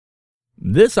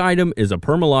This item is a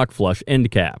Permalock flush end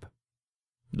cap.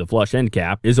 The flush end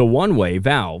cap is a one-way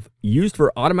valve used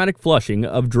for automatic flushing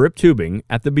of drip tubing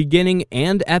at the beginning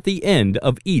and at the end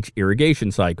of each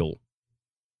irrigation cycle.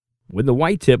 When the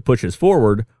white tip pushes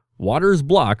forward, water is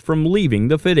blocked from leaving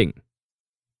the fitting.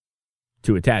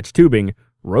 To attach tubing,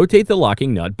 rotate the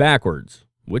locking nut backwards,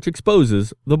 which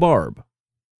exposes the barb.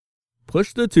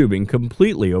 Push the tubing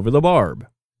completely over the barb.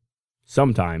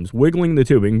 Sometimes wiggling the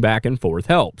tubing back and forth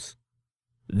helps.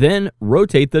 Then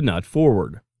rotate the nut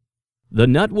forward. The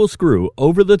nut will screw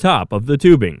over the top of the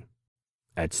tubing.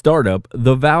 At startup,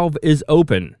 the valve is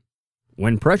open.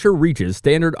 When pressure reaches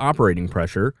standard operating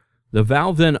pressure, the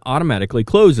valve then automatically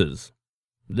closes.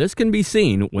 This can be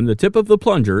seen when the tip of the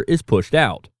plunger is pushed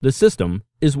out. The system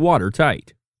is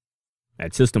watertight.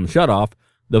 At system shutoff,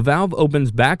 the valve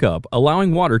opens back up,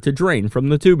 allowing water to drain from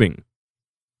the tubing.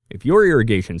 If your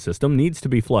irrigation system needs to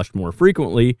be flushed more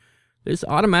frequently, this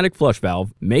automatic flush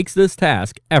valve makes this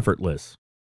task effortless.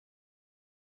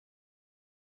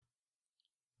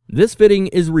 This fitting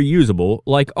is reusable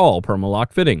like all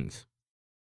Permalock fittings.